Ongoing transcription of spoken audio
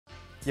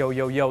Yo,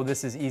 yo, yo,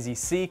 this is Easy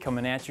C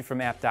coming at you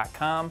from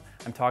app.com.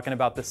 I'm talking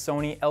about the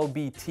Sony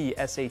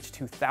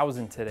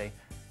LBT-SH2000 today.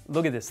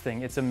 Look at this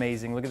thing, it's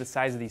amazing. Look at the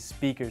size of these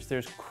speakers.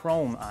 There's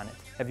chrome on it.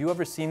 Have you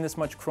ever seen this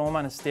much chrome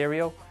on a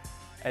stereo?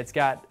 It's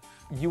got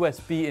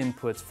USB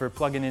inputs for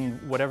plugging in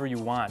whatever you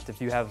want. If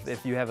you have a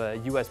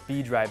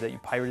USB drive that you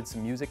pirated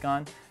some music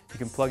on, you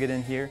can plug it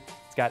in here.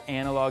 It's got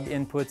analog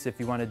inputs if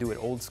you want to do it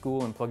old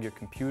school and plug your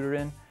computer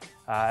in.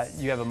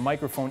 You have a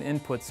microphone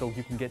input so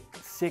you can get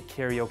sick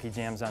karaoke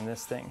jams on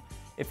this thing.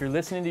 If you're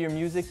listening to your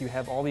music, you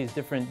have all these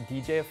different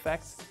DJ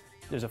effects.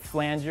 There's a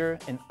flanger,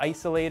 an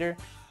isolator,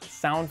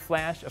 sound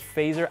flash, a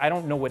phaser. I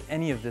don't know what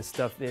any of this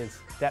stuff is.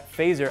 That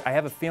phaser, I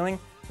have a feeling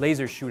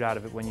lasers shoot out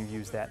of it when you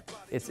use that.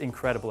 It's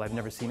incredible. I've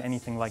never seen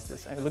anything like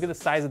this. Look at the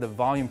size of the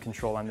volume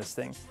control on this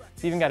thing.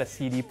 It's even got a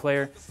CD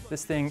player.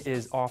 This thing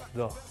is off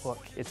the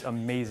hook. It's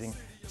amazing.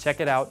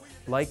 Check it out,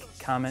 like,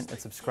 comment, and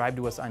subscribe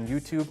to us on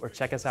YouTube, or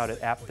check us out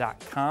at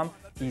app.com.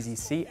 Easy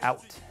C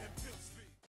out.